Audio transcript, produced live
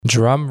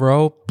Drum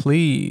roll,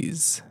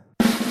 please.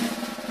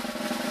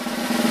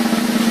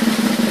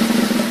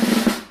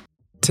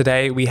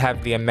 Today we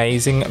have the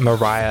amazing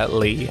Mariah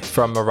Lee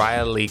from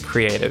Mariah Lee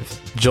Creative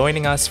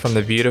joining us from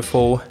the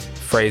beautiful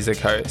Fraser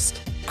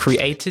Coast.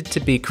 Created to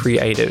be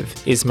creative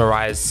is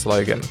Mariah's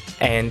slogan,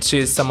 and she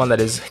is someone that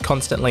is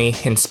constantly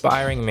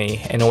inspiring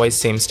me and always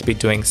seems to be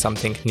doing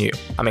something new.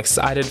 I'm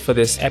excited for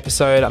this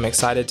episode. I'm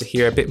excited to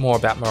hear a bit more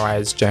about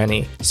Mariah's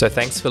journey. So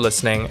thanks for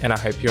listening, and I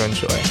hope you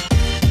enjoy.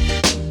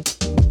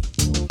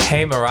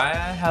 Hey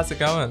Mariah, how's it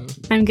going?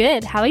 I'm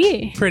good. How are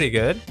you? Pretty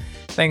good.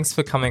 Thanks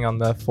for coming on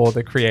the For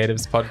the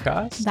Creatives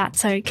podcast.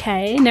 That's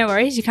okay. No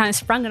worries. You kind of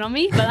sprung it on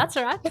me, but that's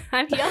all right.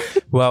 I'm here.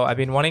 Well, I've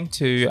been wanting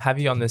to have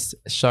you on this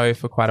show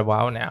for quite a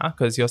while now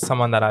because you're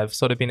someone that I've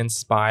sort of been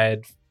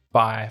inspired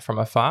by from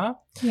afar.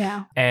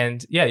 Yeah.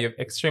 And yeah, you're an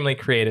extremely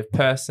creative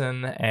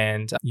person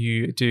and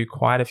you do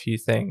quite a few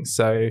things.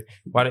 So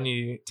why don't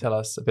you tell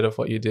us a bit of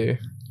what you do?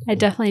 I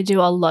definitely do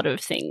a lot of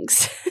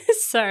things.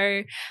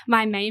 So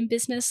my main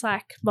business,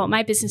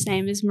 my business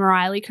name is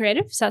Mariah Lee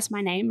Creative. So that's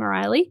my name,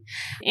 Mariah Lee.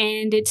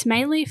 And it's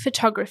mainly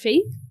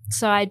photography.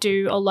 So I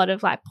do a lot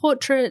of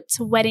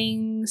portraits,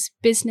 weddings,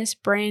 business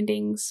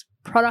brandings,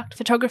 product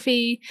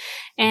photography,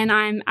 and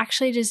I'm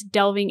actually just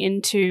delving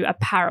into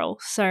apparel.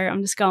 So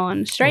I'm just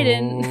going straight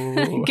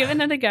in, giving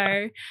it a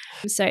go.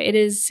 So it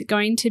is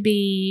going to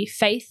be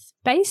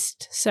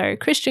faith-based, so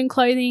Christian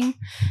clothing.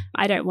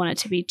 I don't want it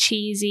to be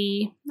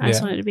cheesy. I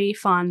just want it to be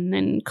fun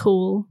and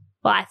cool.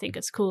 Well, I think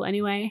it's cool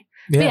anyway.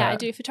 Yeah. But yeah, I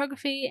do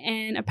photography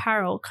and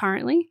apparel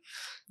currently.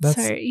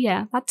 So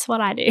yeah, that's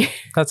what I do.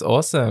 That's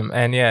awesome.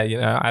 And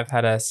yeah, I've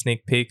had a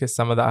sneak peek of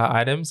some of the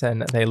items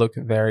and they look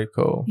very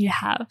cool. You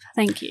have.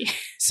 Thank you.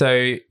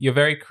 So you're a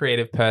very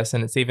creative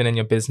person. It's even in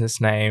your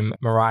business name,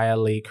 Mariah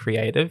Lee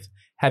Creative.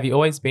 Have you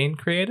always been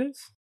creative?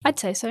 I'd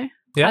say so.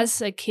 Yeah? As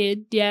a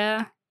kid,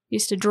 yeah.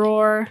 Used to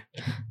draw,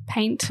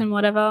 paint and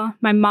whatever.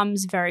 My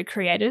mum's very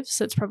creative,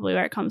 so it's probably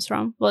where it comes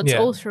from. Well, it's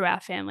all through our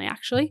family,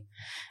 actually.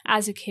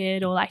 As a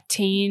kid or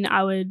teen,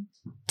 I would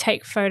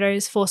take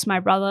photos, force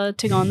my brother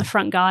to go in the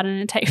front garden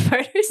and take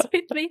photos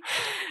with me.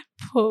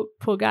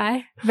 Poor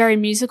guy. Very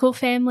musical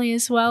family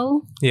as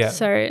well. Yeah.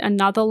 So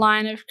another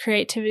line of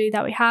creativity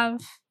that we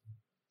have.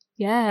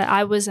 Yeah,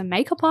 I was a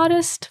makeup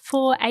artist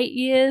for 8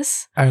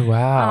 years. Oh,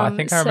 wow. I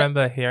think I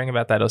remember hearing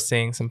about that or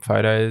seeing some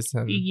photos.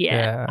 And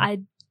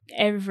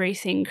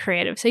everything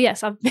creative. So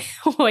yes, I've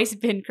always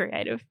been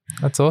creative.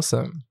 That's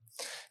awesome.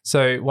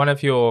 So one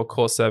of your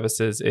core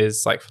services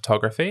is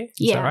photography.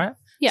 Is that right?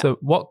 Yeah. So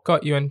what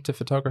got you into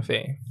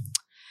photography?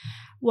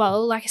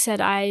 Well, like I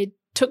said, I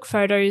took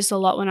photos a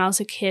lot when I was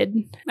a kid.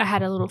 I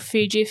had a little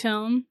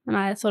Fujifilm and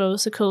I thought it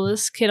was the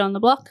coolest kid on the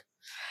block.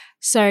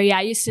 So yeah,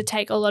 I used to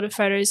take a lot of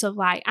photos of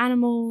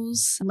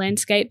animals,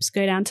 landscapes,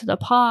 go down to the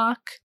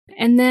park.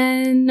 And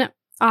then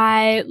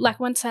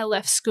once I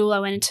left school, I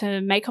went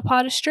into makeup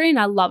artistry and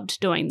I loved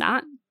doing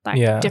that,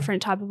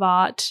 different type of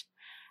art.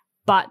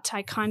 But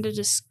I kind of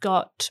just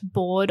got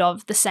bored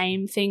of the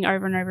same thing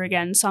over and over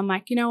again. So I'm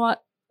like, you know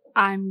what?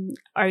 I'm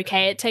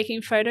okay at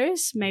taking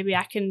photos. Maybe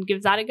I can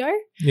give that a go.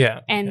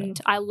 Yeah.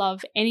 And I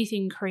love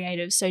anything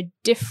creative. So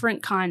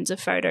different kinds of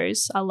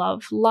photos. I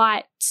love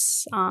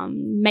lights,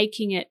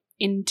 making it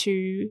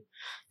into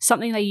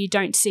something that you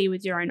don't see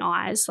with your own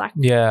eyes.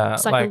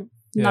 It's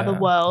another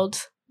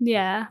world.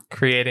 Yeah.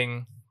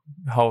 Creating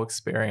the whole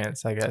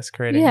experience, I guess.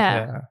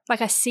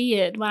 I see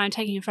it when I'm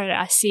taking a photo.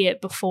 I see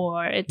it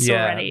before it's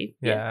already.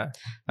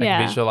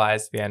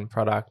 Visualize the end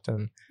product.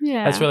 And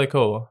that's really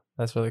cool.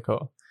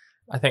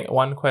 I think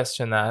one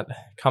question that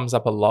comes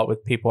up a lot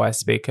with people I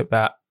speak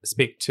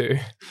to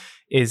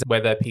is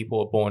whether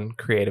people are born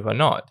creative or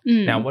not.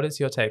 Now, what is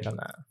your take on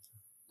that?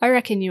 I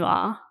reckon you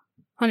are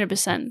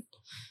 100%.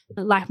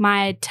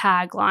 My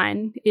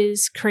tagline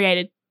is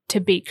created to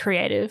be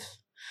creative.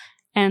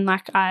 And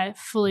I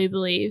fully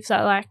believe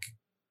that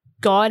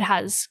God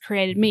has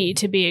created me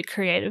to be a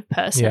creative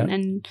person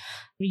and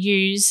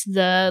use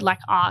the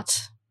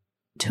art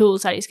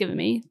tools that he's given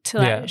me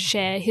to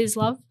share his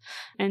love.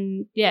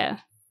 And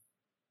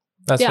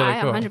that's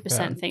really cool. I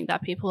 100% think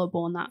that people are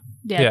born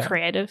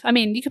creative. I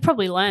mean, you could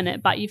probably learn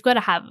it, but you've got to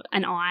have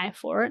an eye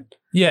for it.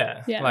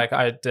 Yeah.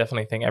 I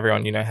definitely think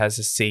everyone, has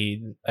a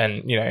seed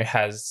and,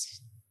 has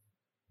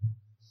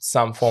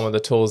some form of the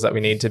tools that we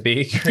need to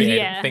be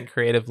creative, think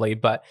creatively,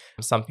 but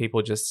some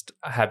people just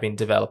have been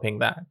developing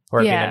that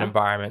or have been in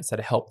environments that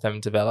help them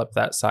develop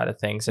that side of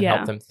things and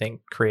help them think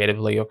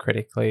creatively or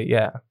critically.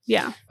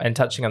 Yeah. And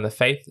touching on the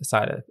faith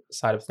side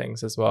of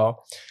things as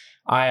well.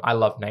 I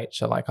love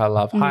nature. I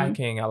love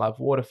hiking. I love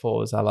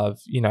waterfalls. I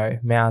love,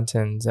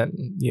 mountains and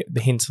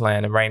the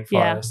hinterland and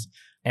rainforest.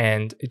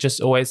 And it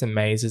just always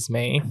amazes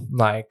me,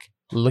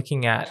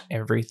 looking at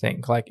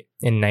everything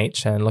in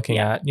nature and looking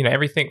at,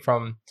 everything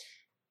from,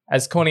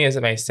 as corny as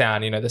it may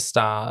sound, the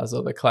stars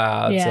or the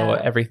clouds or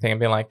everything, and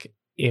being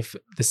if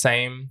the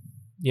same,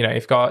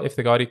 if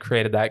the God who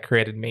created that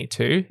created me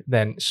too,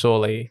 then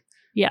surely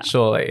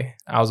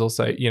I was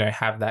also,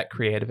 have that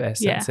creative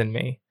essence in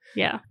me.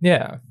 Yeah.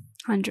 Yeah.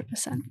 100%.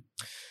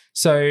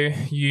 So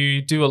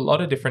you do a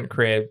lot of different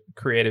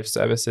creative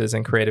services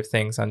and creative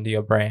things under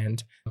your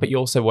brand, but you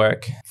also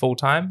work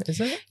full-time,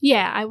 is it?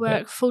 Yeah, I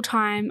work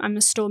full-time. I'm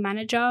a store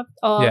manager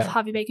of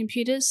Harvey Bay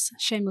Computers,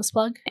 shameless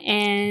plug.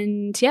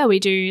 And yeah, we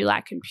do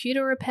like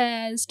computer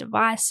repairs,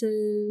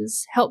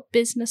 devices, help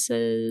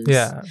businesses,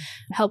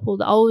 help all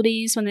the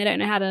oldies when they don't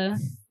know how to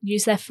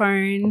use their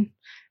phone.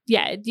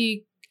 Yeah,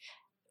 you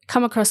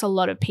come across a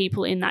lot of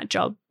people in that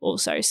job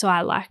also. So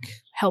I like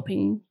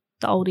helping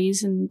the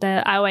oldies, and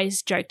I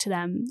always joke to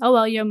them, oh,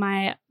 well, you're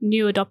my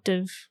new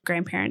adoptive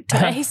grandparent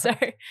today. So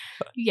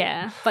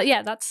yeah, but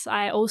yeah,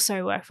 I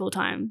also work full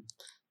time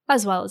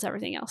as well as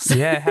everything else.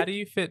 Yeah. How do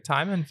you fit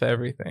time in for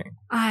everything?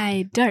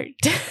 I don't.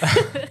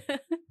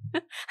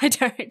 I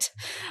don't,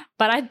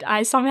 but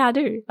I somehow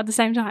do at the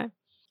same time.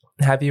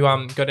 Have you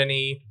got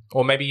any,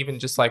 or maybe even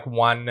just like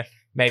one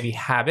maybe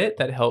habit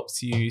that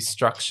helps you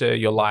structure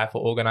your life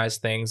or organize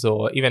things,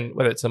 or even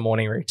whether it's a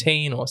morning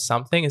routine or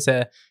something? Is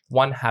there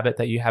one habit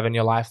that you have in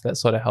your life that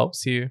sort of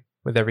helps you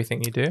with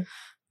everything you do?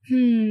 I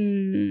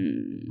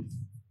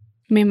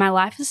mean, my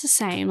life is the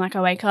same. Like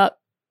I wake up,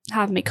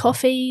 have me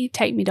coffee,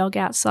 take me dog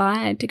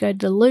outside to go to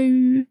the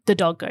loo. The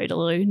dog go to the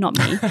loo, not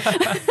me.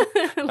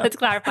 Let's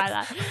clarify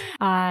that.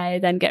 I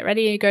then get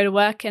ready, go to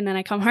work, and then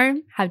I come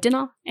home, have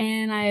dinner,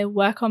 and I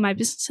work on my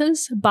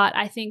businesses. But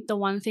I think the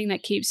one thing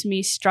that keeps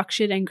me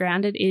structured and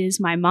grounded is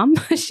my mum.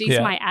 She's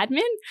my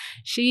admin.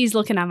 She's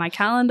looking at my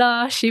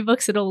calendar. She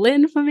books it all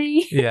in for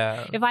me.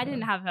 Yeah. If I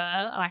didn't have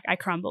her, like I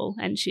crumble,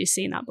 and she's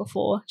seen that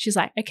before. She's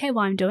like, okay,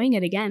 well, I'm doing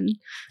it again.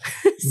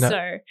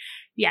 So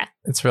yeah.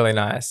 It's really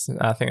nice.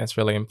 I think it's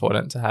really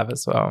important to have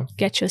as well.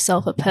 Get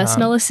yourself a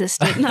personal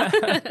assistant.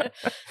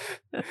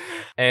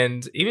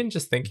 And even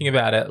just thinking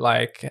about it,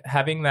 like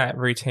having that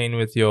routine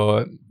with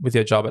your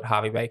job at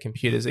Harvey Bay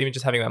Computers, even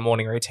just having that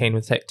morning routine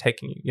with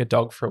taking your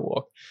dog for a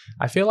walk,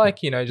 I feel like,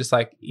 just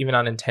like even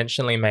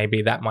unintentionally,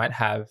 maybe that might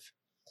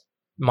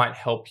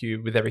help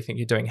you with everything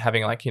you're doing,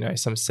 having like,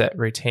 some set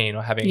routine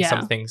or having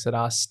some things that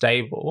are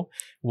stable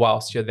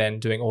whilst you're then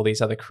doing all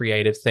these other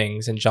creative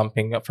things and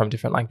jumping up from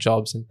different like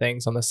jobs and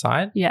things on the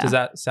side. Yeah. Does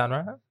that sound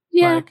right?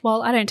 Yeah.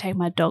 Well, I don't take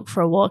my dog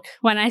for a walk.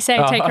 When I say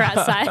take her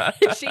outside,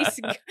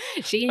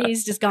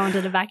 she's just going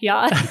to the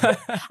backyard.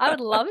 I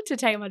would love to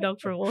take my dog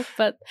for a walk,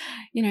 but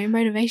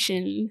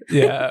motivation.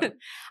 Yeah.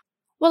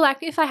 Well,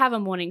 like if I have a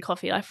morning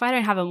coffee, like if I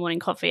don't have a morning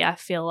coffee, I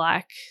feel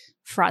like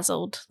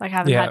frazzled, like I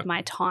haven't had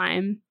my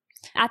time.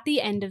 At the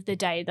end of the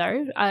day,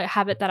 though, a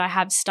habit that I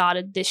have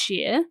started this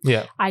year,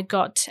 I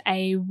got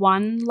a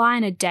 1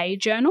 line a day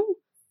journal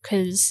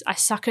because I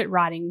suck at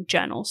writing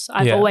journals.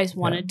 I've always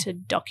wanted to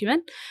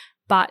document.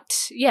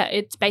 But yeah,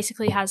 it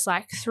basically has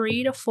like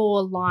 3 to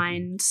 4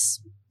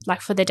 lines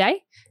like for the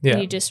day. Yeah.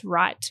 And you just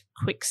write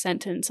quick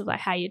sentence of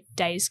like how your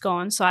day's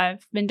gone. So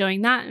I've been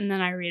doing that, and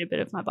then I read a bit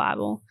of my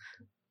Bible.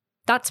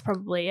 That's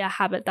probably a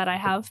habit that I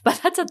have,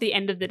 but that's at the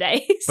end of the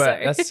day.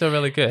 But that's still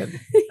really good.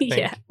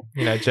 I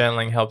think,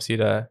 journaling helps you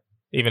to,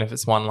 even if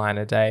it's 1 line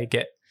a day,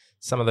 get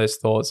some of those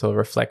thoughts or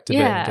reflect a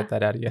bit and get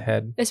that out of your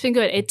head. It's been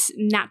good. It's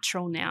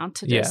natural now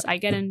to just, I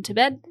get into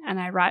bed and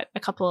I write a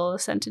couple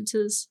of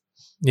sentences.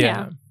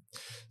 Yeah.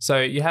 So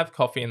you have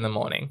coffee in the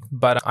morning,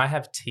 but I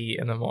have tea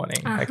in the morning.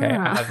 Okay.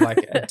 I have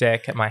like a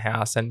deck at my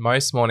house, and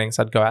most mornings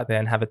I'd go out there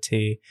and have a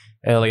tea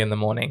early in the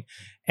morning.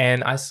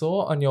 And I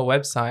saw on your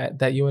website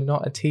that you are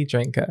not a tea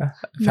drinker.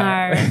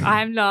 Apparently. No,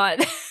 I'm not.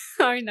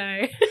 Oh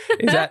no.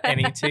 Is that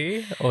any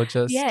tea or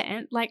just? Yeah,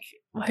 and like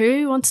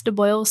who wants to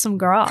boil some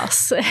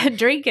grass?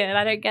 Drink it.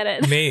 I don't get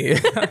it. Me.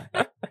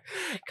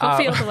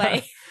 Coffee all the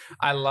way.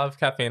 I love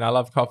caffeine. I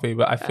love coffee,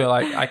 but I feel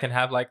like I can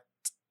have like,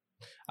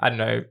 I don't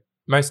know,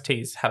 most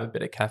teas have a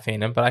bit of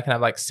caffeine in, but I can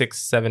have like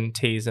 6-7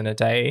 teas in a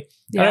day.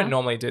 I don't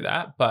normally do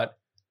that, but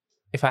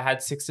if I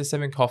had 6 to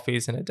 7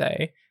 coffees in a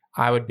day,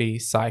 I would be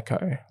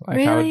psycho. Like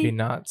really? I would be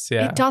nuts.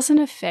 Yeah. It doesn't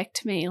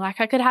affect me. Like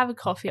I could have a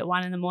coffee at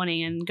 1 a.m.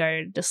 and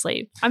go to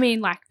sleep. I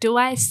mean, like, do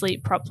I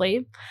sleep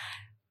properly?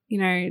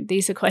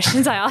 These are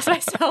questions I ask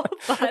myself,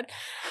 but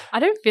I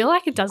don't feel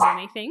like it does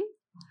anything.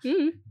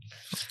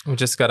 We've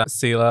just got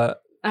Seela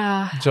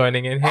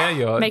joining in here.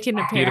 Your making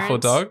an beautiful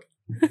dog.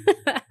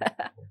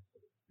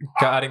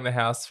 Guarding the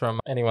house from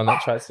anyone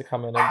that tries to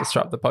come in and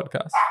disrupt the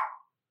podcast.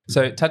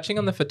 So touching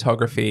on the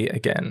photography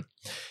again,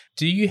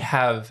 do you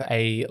have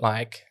a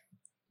like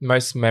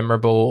most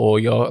memorable or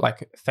your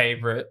like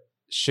favorite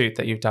shoot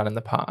that you've done in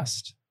the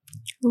past?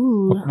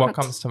 Ooh, what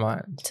comes to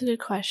mind? That's a good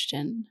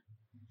question.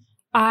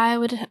 I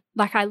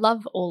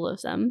love all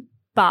of them,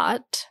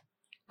 but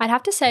I'd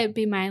have to say it'd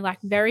be my like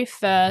very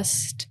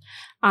first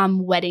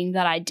wedding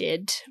that I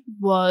did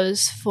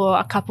was for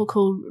a couple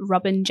called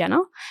Rob and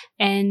Jenna,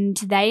 and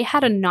they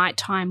had a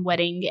nighttime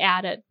wedding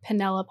out at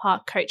Penella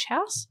Park Coach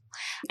House,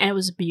 and it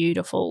was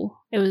beautiful.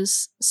 It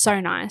was so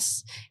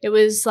nice. It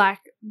was like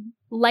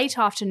late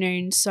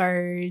afternoon,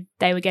 so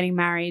they were getting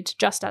married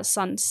just as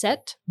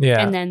sunset,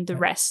 and then the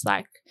rest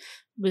like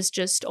was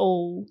just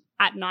all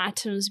at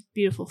night. It was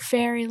beautiful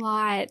fairy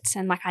lights,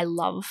 and like I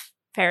love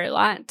fairy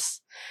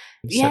lights.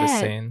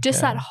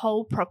 That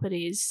whole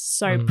property is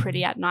so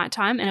pretty at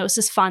nighttime, and it was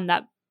just fun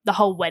that the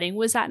whole wedding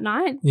was that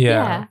night.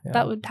 Yeah.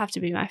 That would have to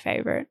be my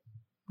favorite.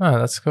 Oh,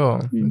 that's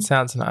cool. It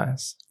sounds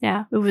nice.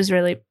 Yeah, it was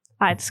really,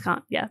 I just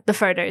can't, the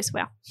photos,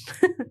 wow.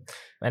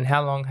 And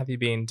how long have you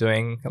been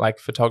doing like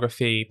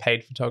photography,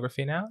 paid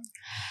photography now?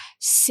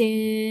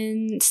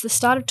 Since the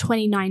start of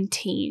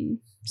 2019.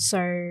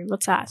 So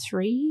what's that,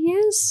 3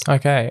 years?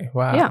 Okay,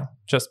 wow. Yeah.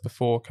 Just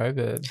before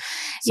COVID.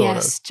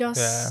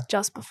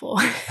 Just before.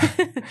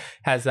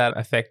 Has that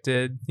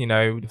affected,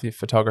 your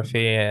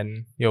photography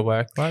and your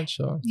work much?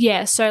 Or?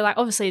 Yeah, so like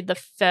obviously the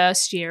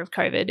first year of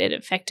COVID, it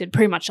affected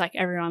pretty much like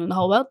everyone in the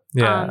whole world.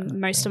 Yeah.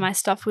 Most of my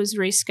stuff was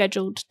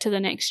rescheduled to the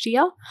next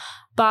year.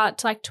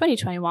 But like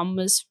 2021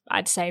 was,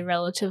 I'd say,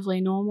 relatively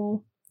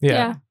normal.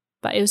 Yeah.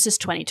 But it was just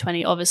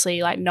 2020.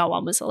 Obviously, like no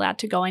one was allowed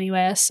to go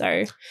anywhere.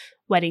 So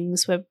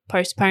weddings were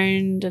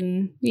postponed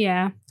and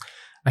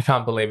I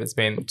can't believe it's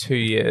been 2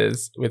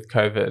 years with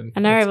COVID. I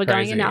know, it's we're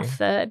crazy. going in our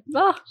third.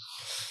 Oh.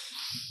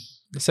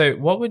 So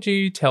what would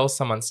you tell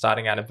someone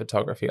starting out in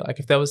photography? Like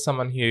if there was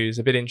someone who's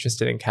a bit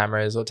interested in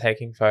cameras or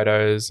taking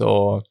photos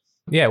or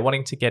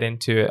wanting to get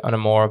into it on a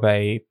more of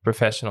a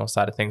professional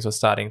side of things or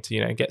starting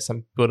to,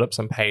 build up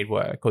some paid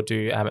work or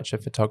do amateur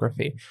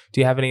photography.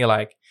 Do you have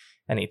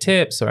any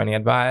tips or any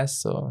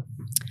advice or?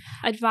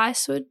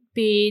 Advice would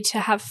be to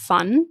have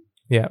fun.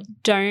 Yeah.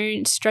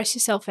 Don't stress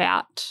yourself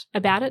out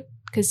about it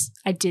because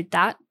I did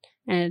that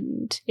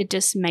and it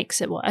just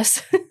makes it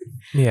worse.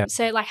 Yeah.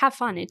 So like have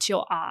fun. It's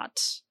your art.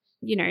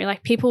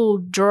 Like people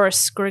draw a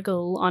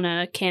scriggle on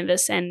a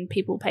canvas and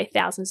people pay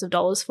thousands of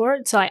dollars for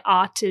it. So like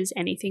art is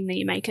anything that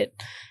you make it.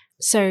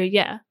 So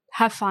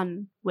have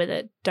fun with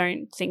it.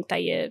 Don't think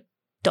that you're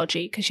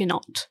dodgy because you're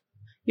not.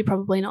 You're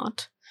probably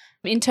not.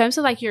 In terms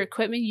of like your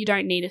equipment, you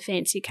don't need a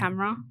fancy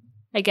camera.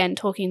 Again,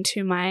 talking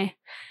to my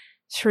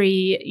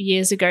 3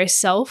 years ago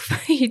self,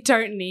 you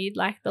don't need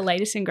like the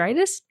latest and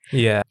greatest.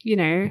 Yeah.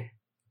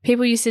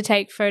 People used to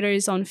take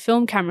photos on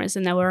film cameras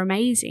and they were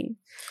amazing.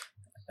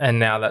 And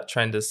now that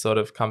trend has sort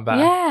of come back.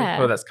 Yeah.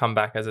 Or that's come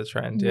back as a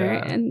trend.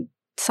 Yeah. And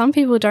some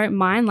people don't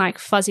mind like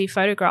fuzzy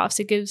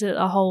photographs. It gives it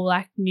a whole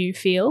like new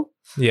feel.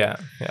 Yeah.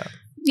 Yeah.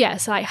 Yeah.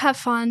 So like have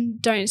fun.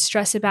 Don't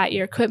stress about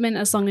your equipment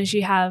as long as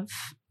you have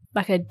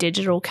like a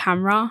digital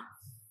camera.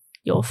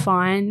 You're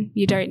fine.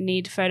 You don't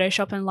need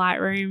Photoshop and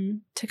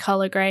Lightroom to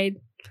color grade.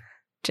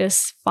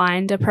 Just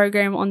find a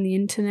program on the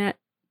internet.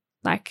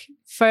 Like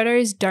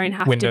photos don't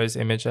have Windows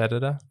Image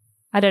Editor.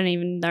 I don't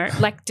even know.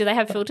 Like, do they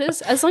have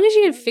filters? As long as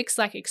you can fix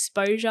like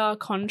exposure,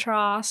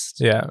 contrast.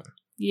 Yeah.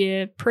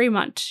 Yeah, pretty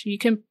much. You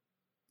can,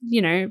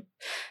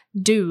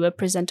 do a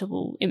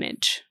presentable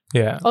image.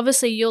 Yeah.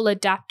 Obviously, you'll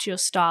adapt your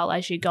style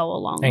as you go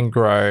along. And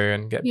grow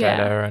and get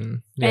better.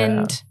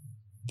 And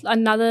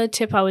another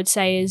tip I would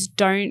say is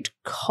don't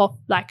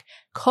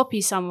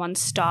copy someone's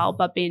style,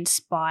 but be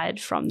inspired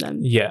from them.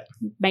 Yeah.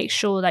 Make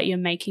sure that you're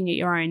making it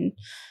your own.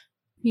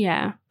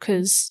 Yeah,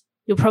 because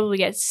you'll probably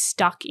get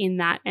stuck in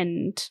that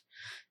and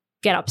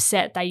get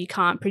upset that you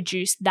can't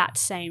produce that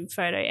same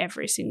photo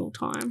every single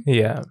time.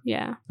 Yeah.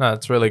 Yeah. No,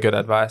 that's really good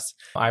advice.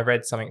 I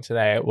read something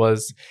today. It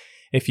was,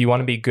 if you want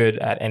to be good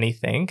at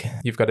anything,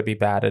 you've got to be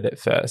bad at it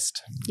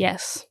first.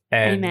 Yes.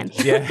 And amen.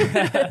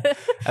 Yeah.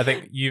 I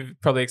think you've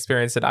probably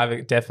experienced it.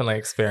 I've definitely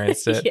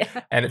experienced it.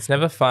 Yeah. And it's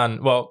never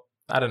fun. Well,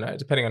 I don't know,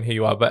 depending on who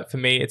you are. But for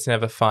me, it's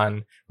never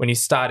fun when you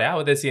start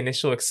out. There's the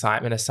initial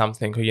excitement of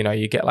something, or,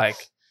 you get like,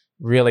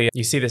 really,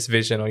 you see this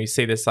vision or you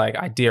see this like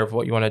idea of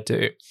what you want to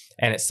do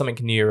and it's something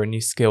new or a new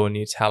skill, a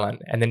new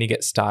talent. And then you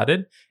get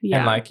started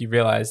and like you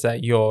realize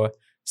that your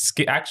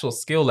actual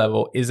skill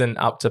level isn't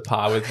up to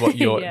par with what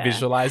you're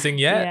visualizing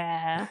yet.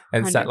 Yeah.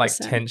 And it's that like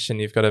tension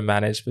you've got to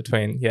manage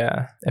between,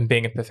 and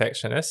being a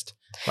perfectionist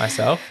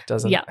myself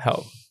doesn't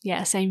help.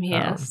 Yeah, same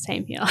here.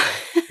 Same here.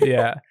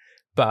 Yeah.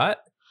 But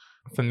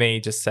for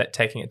me, just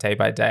taking it day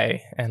by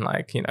day and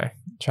like,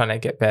 trying to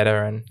get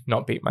better and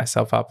not beat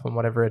myself up on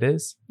whatever it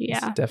is.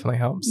 Yeah. Definitely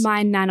helps.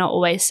 My nana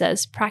always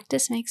says,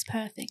 practice makes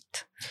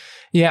perfect.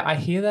 Yeah, I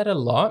hear that a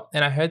lot.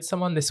 And I heard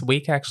someone this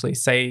week actually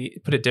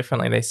put it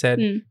differently. They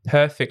said,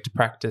 perfect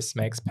practice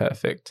makes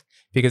perfect.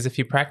 Because if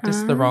you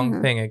practice the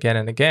wrong thing again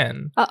and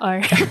again.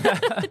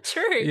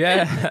 True.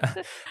 Yeah.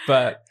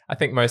 But I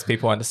think most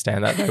people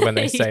understand that though when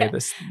they say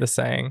the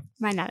saying.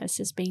 My nana's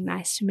just being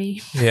nice to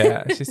me.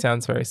 Yeah, she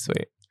sounds very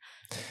sweet.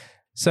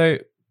 So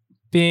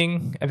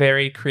being a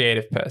very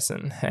creative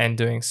person and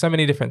doing so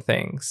many different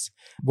things,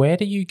 where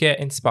do you get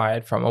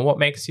inspired from or what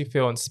makes you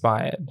feel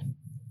inspired?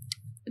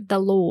 The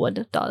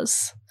Lord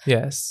does.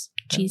 Yes.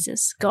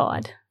 Jesus,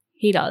 God.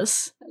 He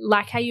does.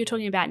 Like how you were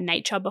talking about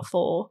nature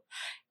before,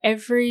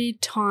 every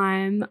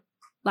time,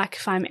 like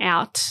if I'm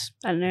out,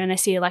 I don't know, and I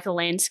see like a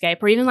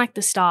landscape or even like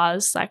the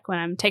stars, like when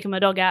I'm taking my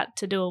dog out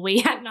to do a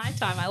wee at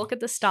nighttime, I look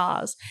at the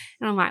stars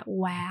and I'm like,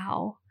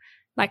 wow,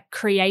 like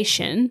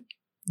creation.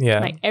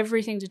 Yeah. Like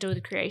everything to do with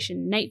the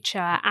creation,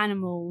 nature,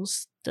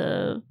 animals,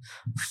 the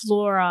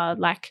flora,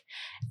 like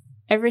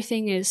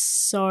everything is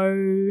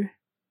so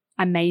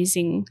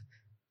amazing.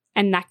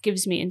 And that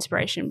gives me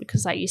inspiration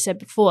because like you said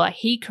before, like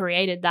he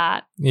created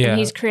that and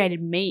he's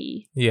created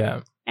me.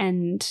 Yeah.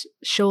 And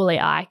surely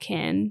I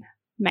can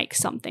make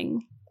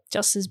something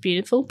just as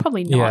beautiful.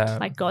 Probably not. Yeah.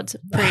 Like God's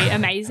pretty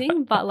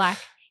amazing, but like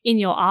in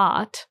your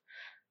art,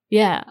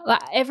 yeah.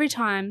 Like every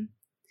time,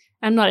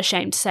 I'm not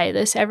ashamed to say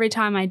this, every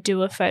time I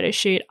do a photo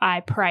shoot,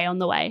 I pray on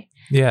the way.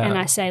 Yeah. And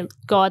I say,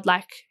 God,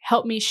 like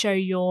help me show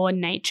your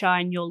nature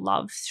and your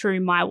love through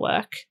my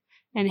work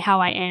and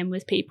how I am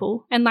with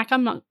people. And like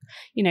I'm not,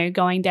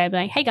 going there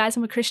being like, hey guys,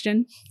 I'm a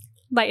Christian.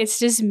 Like it's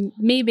just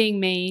me being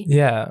me.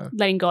 Yeah.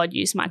 Letting God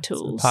use my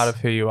tools. It's part of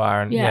who you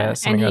are, and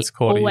something and that's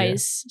core to you. He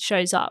always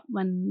shows up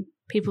when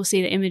people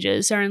see the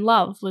images. They're in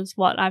love with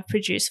what I've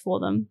produced for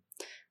them.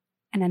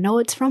 And I know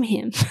it's from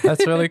him.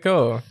 That's really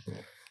cool.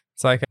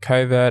 It's like a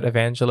covert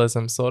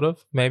evangelism, sort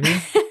of, maybe.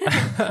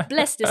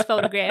 Bless this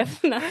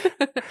photograph.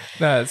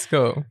 No, it's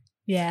cool.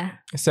 Yeah.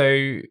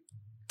 So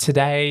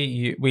today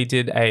you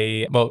did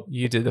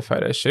the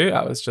photo shoot.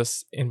 I was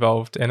just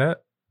involved in it.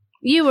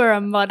 You were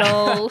a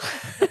model.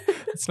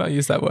 Let's not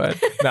use that word.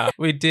 No,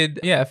 we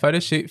did, a photo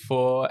shoot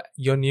for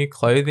your new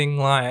clothing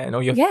line,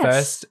 or your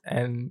first.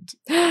 And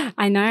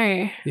I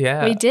know.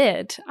 Yeah. We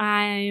did.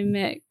 I'm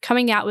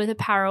coming out with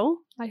apparel,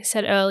 like I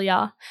said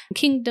earlier,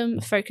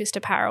 kingdom-focused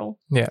apparel.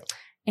 Yeah.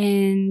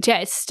 And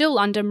it's still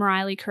under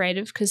Mariah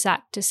Creative because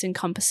that just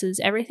encompasses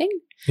everything.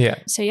 Yeah.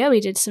 So we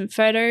did some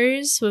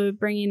photos. We were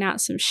bringing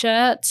out some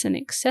shirts and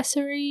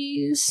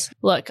accessories.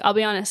 Look, I'll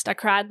be honest, I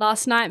cried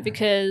last night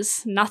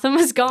because nothing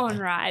was going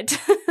right.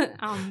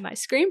 My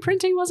screen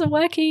printing wasn't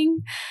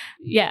working.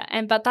 Yeah,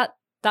 but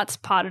that's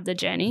part of the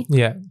journey.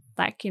 Yeah.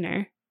 Like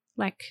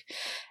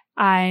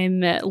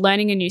I'm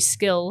learning a new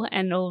skill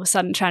and all of a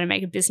sudden trying to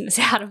make a business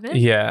out of it.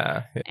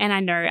 Yeah. And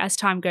I know as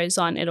time goes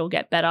on, it'll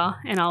get better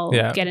and I'll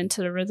get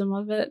into the rhythm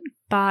of it.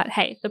 But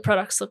hey, the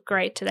products look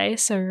great today,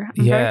 so I'm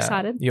very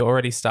excited. You're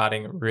already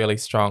starting really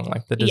strong.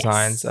 Like the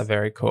designs are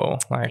very cool.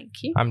 Like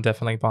Thank you. I'm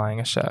definitely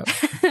buying a shirt.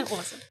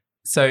 Awesome.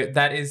 So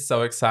that is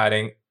so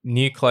exciting.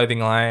 New clothing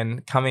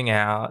line coming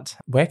out.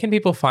 Where can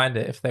people find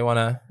it if they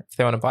wanna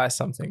buy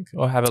something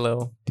or have a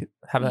little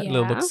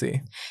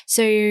look-see?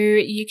 So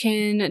you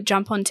can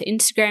jump onto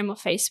Instagram or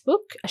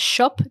Facebook,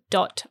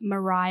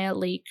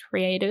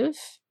 shop.mariahleecreative.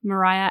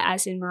 Mariah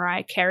as in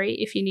Mariah Carey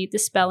if you need the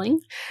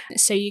spelling.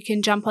 So you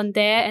can jump on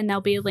there and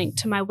there'll be a link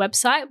to my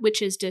website,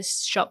 which is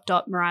just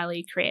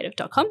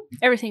shop.mariahleecreative.com.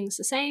 Everything's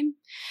the same.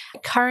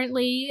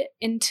 Currently,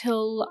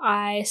 until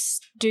I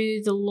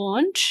do the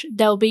launch,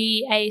 there'll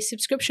be a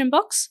subscription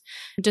box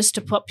just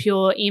to pop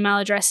your email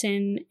address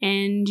in,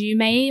 and you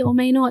may or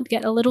may not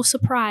get a little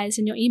surprise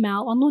in your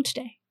email on launch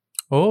day.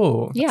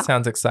 Oh, that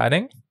sounds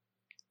exciting.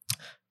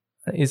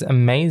 That is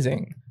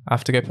amazing. I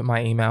have to go put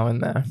my email in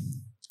there.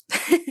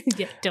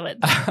 Yeah, do it.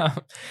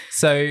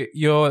 So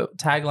your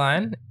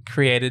tagline,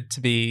 created to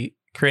be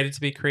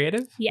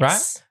creative, yes.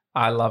 Right?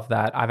 I love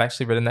that. I've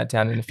actually written that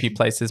down in a few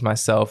places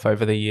myself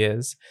over the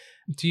years.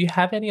 Do you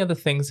have any other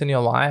things in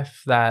your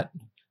life that,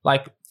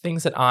 like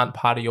things that aren't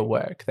part of your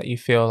work that you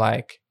feel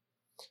like,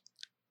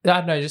 I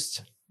don't know,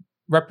 just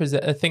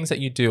represent things that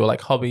you do, or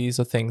like hobbies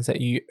or things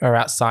that you are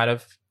outside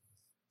of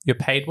your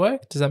paid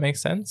work? Does that make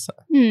sense?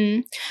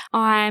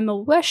 I'm a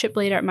worship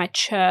leader at my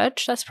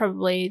church. That's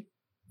probably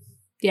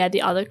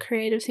the other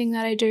creative thing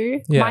that I do.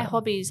 Yeah. My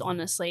hobbies,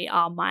 honestly,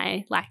 are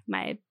my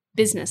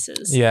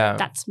businesses. Yeah.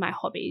 That's my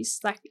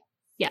hobbies.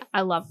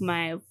 I love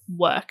my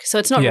work. So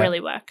it's not really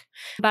work.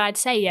 But I'd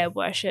say,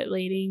 worship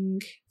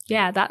leading,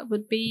 that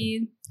would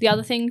be the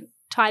other thing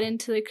tied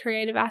into the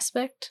creative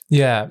aspect.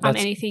 Yeah.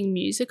 Anything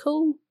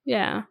musical.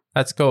 Yeah.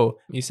 That's cool.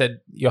 You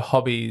said your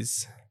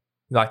hobbies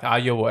are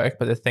your work,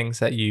 but the things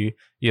that you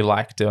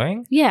like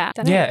doing. Yeah.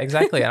 Yeah,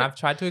 exactly. And I've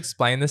tried to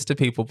explain this to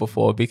people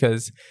before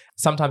because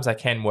sometimes I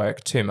can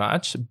work too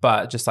much,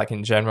 but just like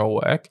in general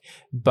work.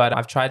 But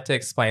I've tried to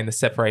explain the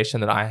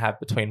separation that I have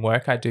between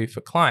work I do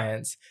for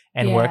clients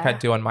and work I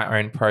do on my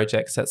own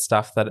projects. That's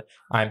stuff that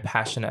I'm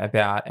passionate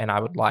about and I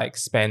would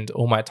spend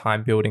all my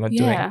time building or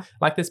doing,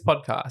 like this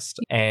podcast.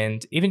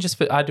 And even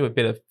just I do a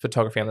bit of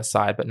photography on the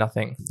side, but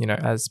nothing,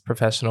 as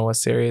professional or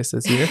serious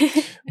as you.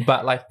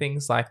 But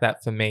things like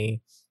that for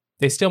me,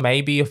 they still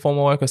may be a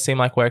formal work or seem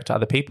like work to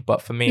other people,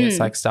 but for me,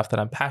 it's stuff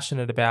that I'm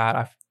passionate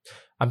about.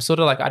 I'm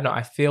sort of I don't know,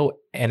 I feel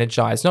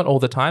energized, not all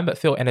the time, but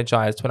feel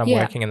energized when I'm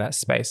working in that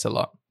space a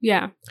lot.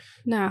 Yeah.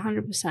 No,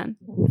 100%.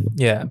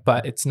 Yeah,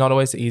 but it's not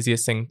always the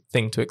easiest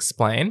thing to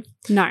explain.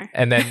 No.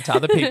 And then to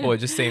other people, it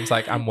just seems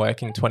like I'm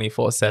working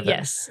 24/7.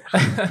 Yes.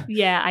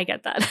 Yeah, I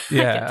get that.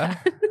 Yeah.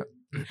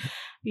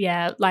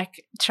 Yeah,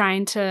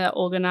 trying to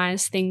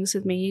organize things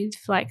with me,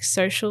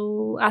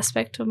 social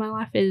aspect of my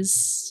life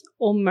is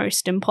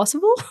almost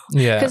impossible.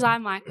 Yeah. Because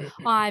I'm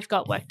I've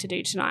got work to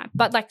do tonight.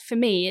 But for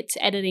me, it's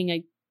editing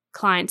a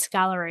client's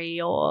gallery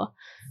or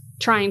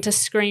trying to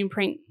screen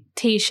print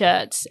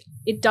T-shirts.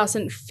 It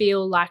doesn't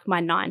feel like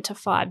my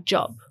 9-to-5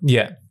 job.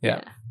 Yeah.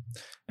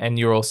 And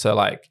you're also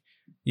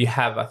you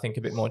have, I think,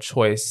 a bit more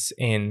choice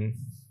in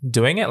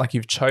doing it.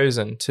 You've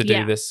chosen to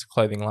do this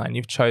clothing line.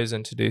 You've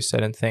chosen to do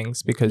certain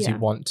things because you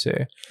want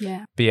to.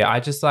 Yeah. But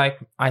yeah,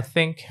 I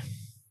think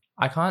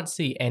I can't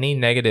see any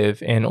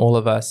negative in all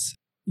of us,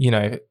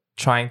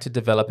 trying to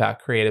develop our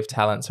creative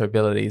talents or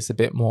abilities a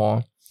bit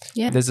more.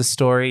 Yeah. There's a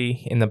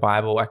story in the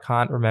Bible. I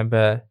can't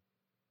remember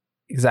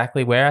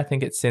exactly where. I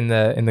think it's in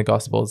the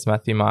Gospels,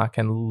 Matthew, Mark,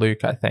 and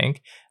Luke, I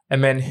think. A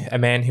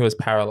man who was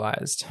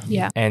paralyzed.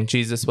 Yeah. And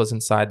Jesus was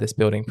inside this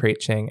building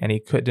preaching, and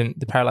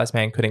the paralyzed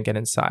man couldn't get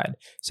inside.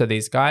 So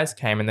these guys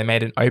came and they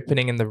made an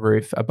opening in the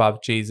roof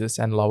above Jesus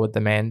and lowered the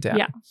man down.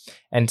 Yeah.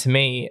 And to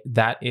me,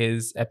 that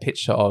is a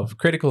picture of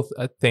critical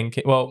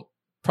thinking,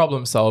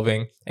 problem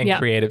solving and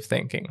creative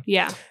thinking.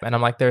 Yeah. And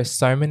I'm like, there are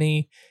so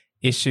many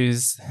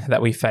issues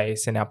that we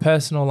face in our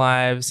personal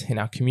lives, in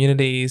our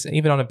communities,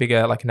 even on a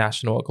bigger, like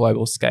national or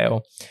global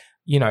scale.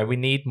 You know, we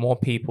need more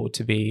people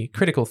to be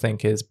critical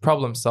thinkers,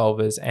 problem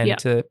solvers, and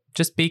to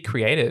just be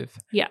creative.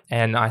 Yeah.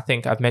 And I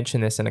think I've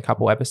mentioned this in a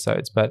couple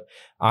episodes, but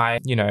I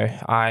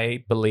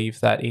believe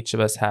that each of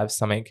us have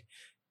something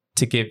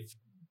to give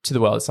to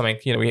the world. Something,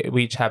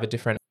 we each have a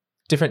different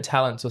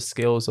talents or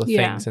skills or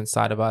things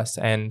inside of us.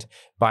 And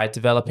by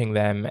developing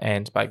them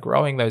and by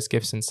growing those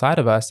gifts inside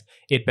of us,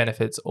 it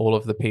benefits all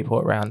of the people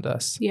around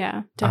us.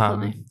 Yeah,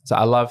 definitely. So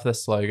I love the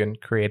slogan,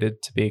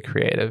 created to be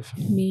creative.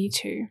 Me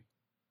too.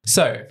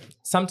 So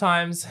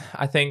sometimes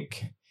I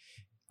think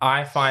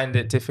I find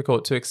it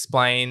difficult to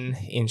explain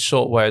in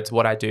short words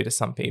what I do to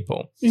some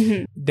people.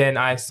 Mm-hmm. Then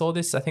I saw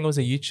this, I think it was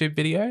a YouTube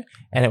video,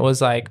 and it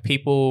was like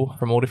people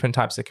from all different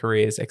types of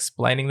careers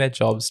explaining their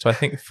jobs to, I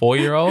think,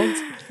 4-year-olds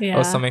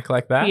or something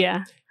like that.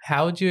 Yeah.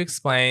 How would you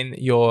explain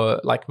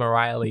your, like,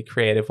 Mariah Lee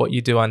Creative, what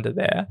you do under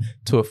there,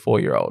 to a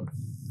 4-year-old?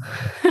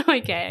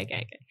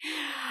 Okay.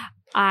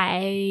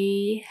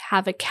 I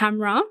have a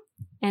camera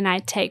and I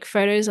take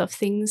photos of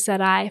things that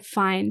I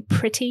find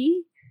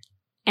pretty,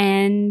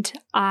 and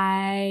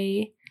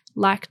I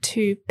like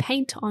to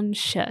paint on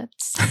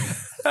shirts.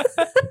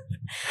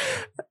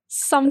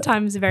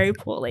 Sometimes very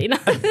poorly.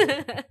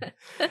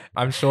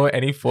 I'm sure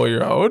any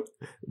 4-year-old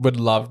would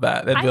love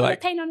that. They'd be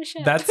like, paint on a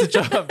shirt. That's the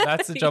job.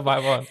 That's the job I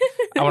want.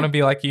 I want to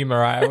be like you,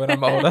 Mariah, when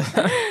I'm older.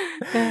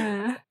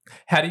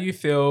 How do you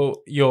feel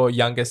your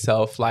younger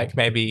self, like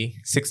maybe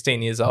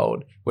 16 years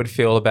old, would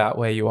feel about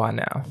where you are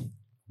now?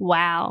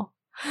 Wow.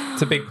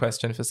 It's a big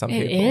question for some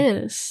people.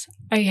 It is.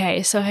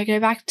 Okay, so if I go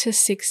back to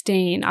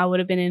 16, I would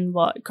have been in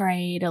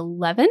grade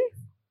 11?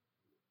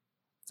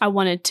 I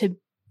wanted to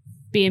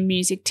be a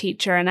music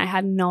teacher and I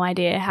had no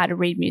idea how to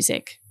read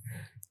music.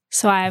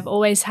 So I've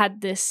always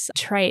had this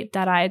trait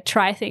that I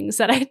try things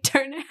that I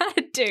don't know how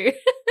to do.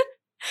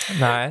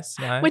 Nice.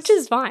 Which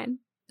is fine.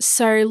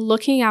 So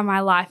looking at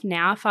my life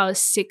now, if I was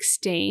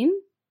 16,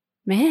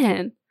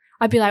 man,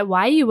 I'd be like,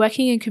 why are you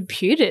working in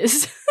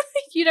computers?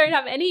 You don't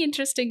have any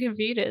interest in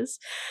computers.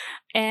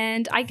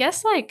 And I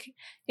guess, like,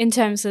 in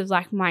terms of,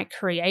 like, my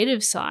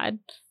creative side,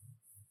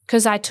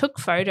 because I took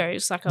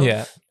photos, like,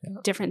 of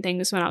different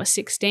things when I was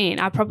 16,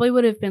 I probably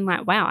would have been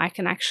like, wow, I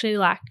can actually,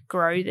 like,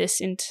 grow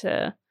this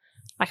into,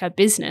 like, a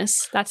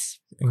business. That's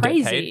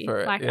crazy. Get paid for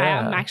it. Like,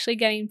 I'm actually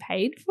getting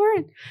paid for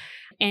it.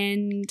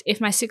 And if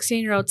my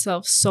 16-year-old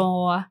self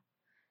saw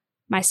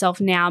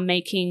myself now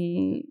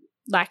making,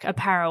 like,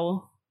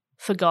 apparel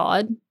for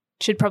God,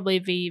 should probably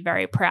be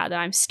very proud that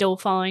I'm still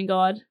following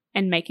God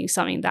and making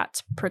something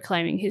that's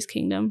proclaiming his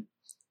kingdom.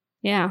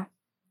 Yeah,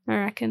 I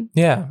reckon.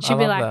 Yeah. Should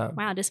be like,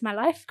 wow, this is my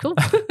life. Cool.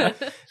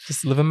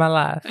 Just living my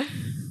life.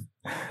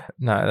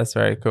 No, that's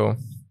very cool.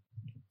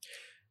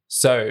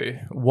 So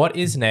what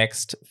is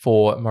next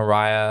for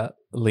Mariah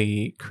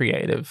Lee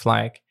Creative?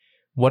 Like,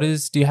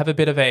 do you have a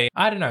bit of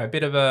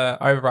a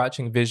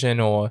overarching vision,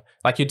 or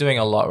like you're doing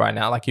a lot right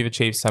now, like you've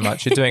achieved so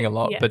much, you're doing a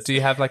lot, Yes. But do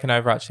you have like an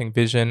overarching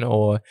vision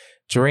or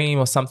dream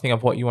or something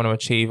of what you want to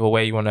achieve or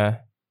where you want to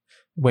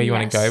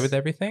go with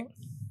everything?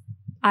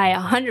 I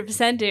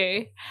 100%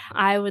 do.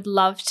 I would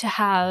love to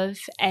have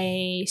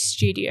a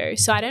studio.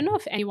 So I don't know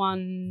if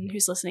anyone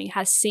who's listening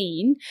has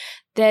seen,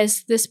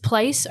 there's this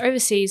place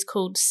overseas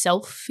called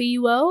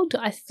Selfie World,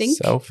 I think.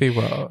 Selfie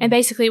World. And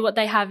basically what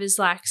they have is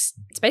like,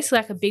 it's basically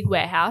like a big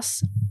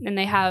warehouse, and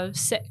they have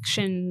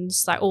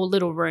sections, like all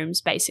little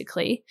rooms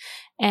basically.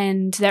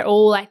 And they're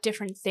all like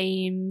different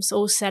themes,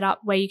 all set up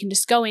where you can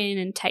just go in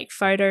and take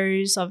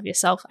photos of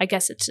yourself. I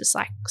guess it's just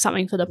like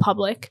something for the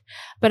public.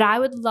 But I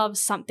would love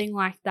something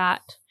like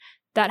that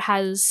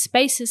has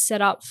spaces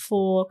set up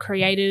for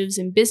creatives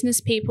and business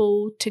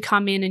people to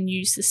come in and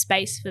use the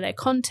space for their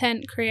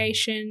content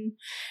creation,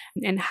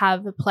 and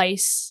have a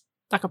place,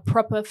 like a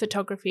proper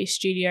photography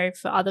studio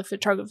for other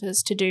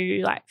photographers to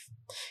do like,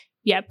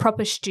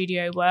 proper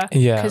studio work.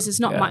 Because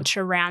there's not much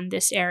around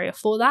this area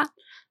for that.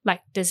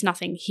 Like there's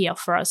nothing here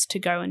for us to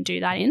go and do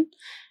that in.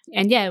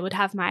 And it would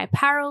have my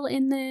apparel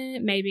in there,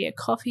 maybe a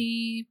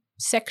coffee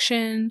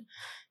section,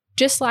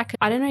 just like,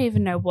 I don't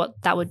even know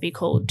what that would be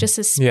called, just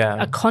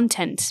a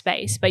content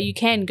space, but you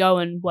can go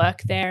and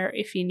work there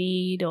if you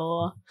need.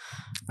 Or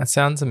that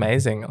sounds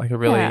amazing, like a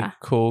really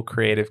cool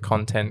creative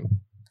content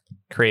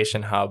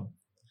creation hub.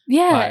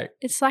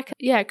 It's like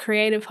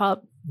creative hub.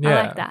 I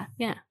like that.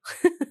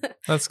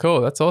 That's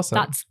cool. That's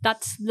awesome.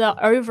 That's the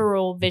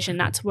overall vision.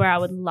 That's where I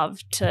would love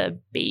to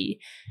be.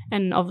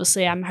 And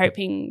obviously I'm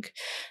hoping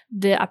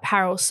the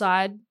apparel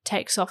side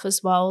takes off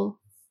as well.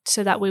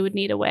 so that we would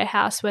need a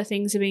warehouse where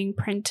things are being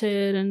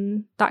printed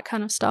and that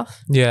kind of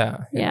stuff.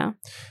 Yeah.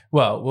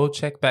 Well, we'll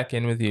check back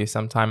in with you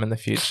sometime in the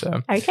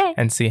future. Okay.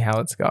 And see how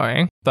it's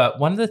going. But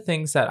one of the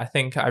things that I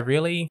think I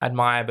really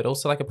admire, but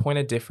also like a point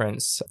of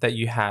difference that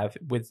you have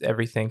with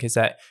everything is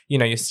that,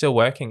 you're still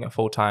working a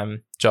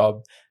full-time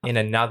job in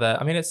another,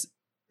 it's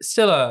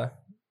still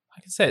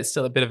it's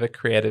still a bit of a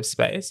creative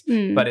space,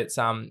 but it's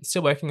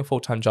still working a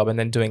full-time job and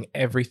then doing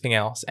everything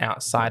else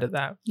outside of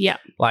that. Yeah.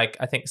 Like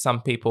I think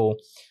some people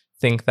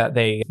think that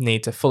they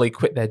need to fully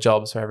quit their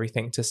jobs or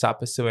everything to start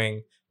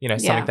pursuing,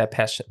 something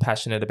they're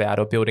passionate about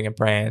or building a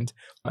brand.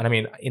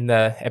 And in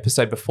the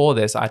episode before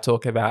this, I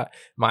talk about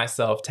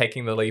myself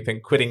taking the leap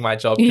and quitting my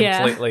job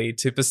completely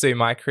to pursue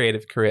my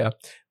creative career.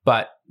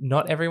 But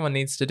not everyone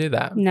needs to do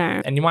that.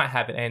 No. And you might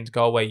have an end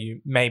goal where you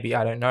maybe,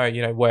 I don't know,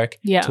 work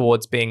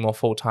towards being more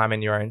full-time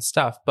in your own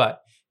stuff. But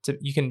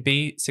you can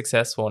be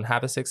successful and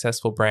have a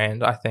successful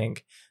brand, I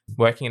think,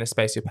 working in a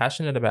space you're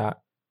passionate about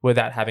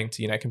without having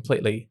to,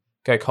 completely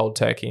go cold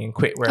turkey and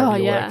quit wherever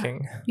you're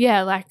working.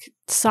 Yeah, like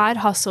side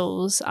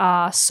hustles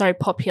are so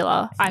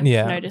popular. I've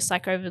noticed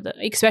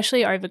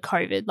especially over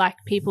COVID, like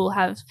people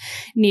have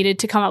needed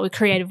to come up with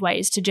creative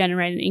ways to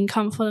generate an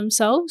income for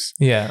themselves.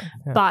 Yeah.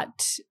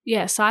 But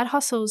side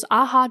hustles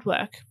are hard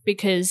work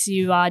because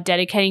you are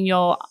dedicating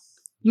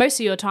most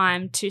of your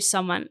time to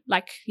someone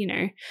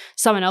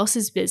someone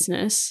else's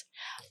business,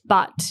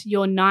 but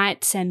your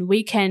nights and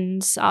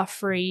weekends are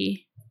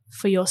free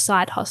for your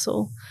side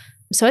hustle.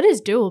 So it is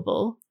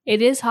doable.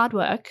 It is hard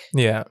work.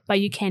 Yeah. But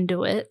you can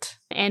do it.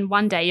 And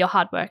one day your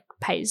hard work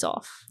pays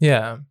off.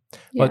 Yeah.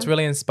 Well, it's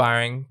really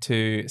inspiring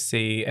to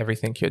see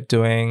everything you're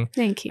doing.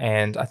 Thank you.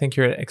 And I think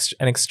you're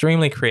an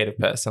extremely creative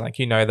person. Like,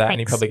 that. Thanks.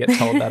 And you probably get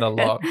told that a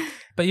lot.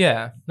 But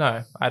I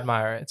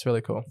admire it. It's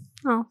really cool.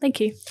 Oh, thank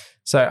you.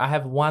 So I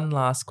have one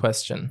last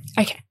question.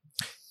 Okay.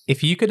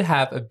 If you could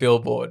have a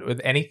billboard with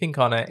anything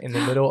on it in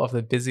the middle of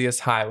the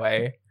busiest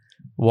highway,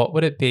 what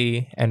would it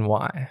be and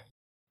why?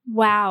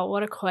 Wow,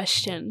 what a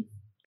question.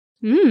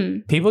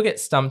 People get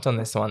stumped on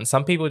this one.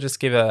 Some people just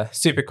give a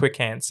super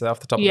quick answer off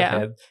the top of their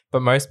head.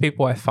 But most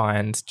people I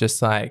find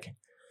just like,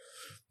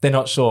 they're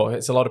not sure.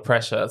 It's a lot of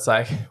pressure. It's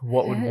like,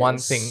 what would one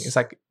thing, it's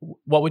like,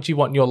 what would you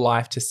want your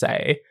life to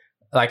say?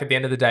 Like at the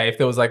end of the day, if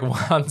there was like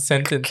one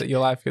sentence that your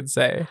life could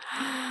say.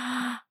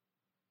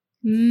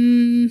 A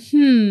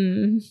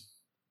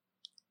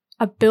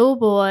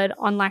billboard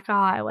on like a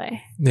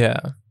highway. Yeah.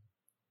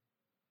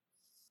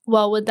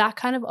 Well, with that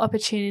kind of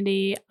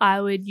opportunity, I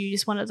would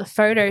use one of the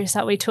photos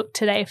that we took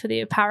today for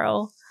the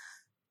apparel,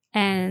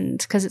 and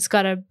because it's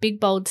got a big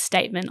bold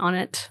statement on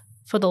it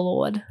for the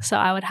Lord. So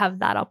I would have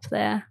that up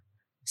there.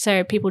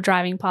 So people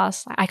driving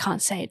past, I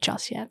can't say it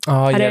just yet.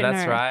 Oh, yeah,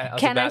 that's right. I was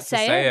Can I about say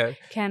to say it.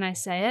 Can I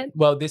say it?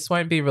 Well, this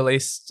won't be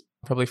released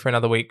probably for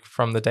another week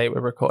from the date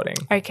we're recording.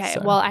 Okay,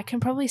 well, I can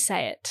probably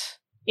say it.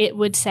 It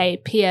would say,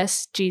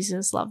 P.S.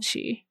 Jesus loves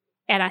you.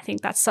 And I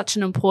think that's such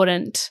an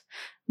important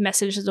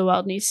message that the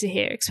world needs to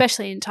hear,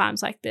 especially in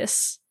times like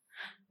this.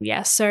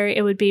 Yeah, so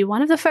it would be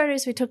one of the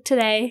photos we took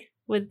today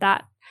with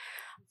that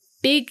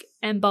big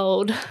and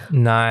bold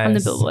on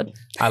the billboard.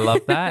 I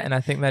love that. And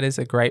I think that is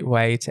a great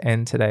way to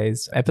end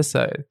today's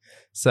episode.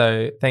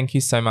 So thank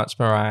you so much,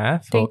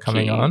 Mariah, for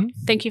coming on.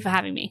 Thank you for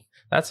having me.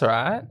 That's all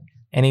right.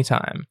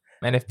 Anytime.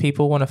 And if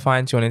people want to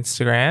find you on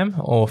Instagram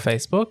or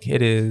Facebook,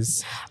 it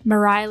is...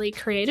 Mariah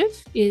Creative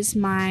is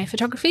my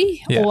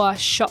photography, or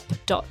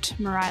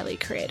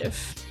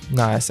shop.mariahcreative.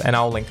 Nice. And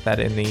I'll link that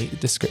in the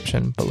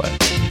description below.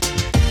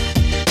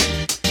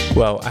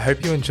 Well, I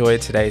hope you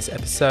enjoyed today's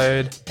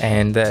episode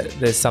and that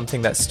there's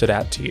something that stood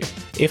out to you.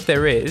 If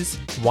there is,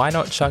 why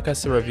not chuck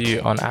us a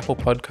review on Apple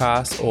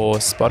Podcasts or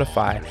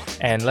Spotify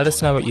and let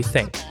us know what you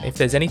think. If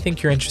there's anything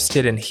you're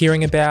interested in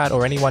hearing about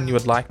or anyone you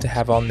would like to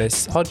have on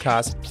this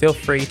podcast, feel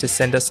free to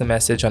send us a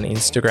message on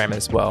Instagram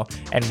as well,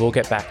 and we'll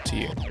get back to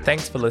you.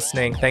 Thanks for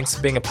listening. Thanks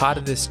for being a part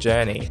of this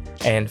journey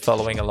and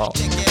following along.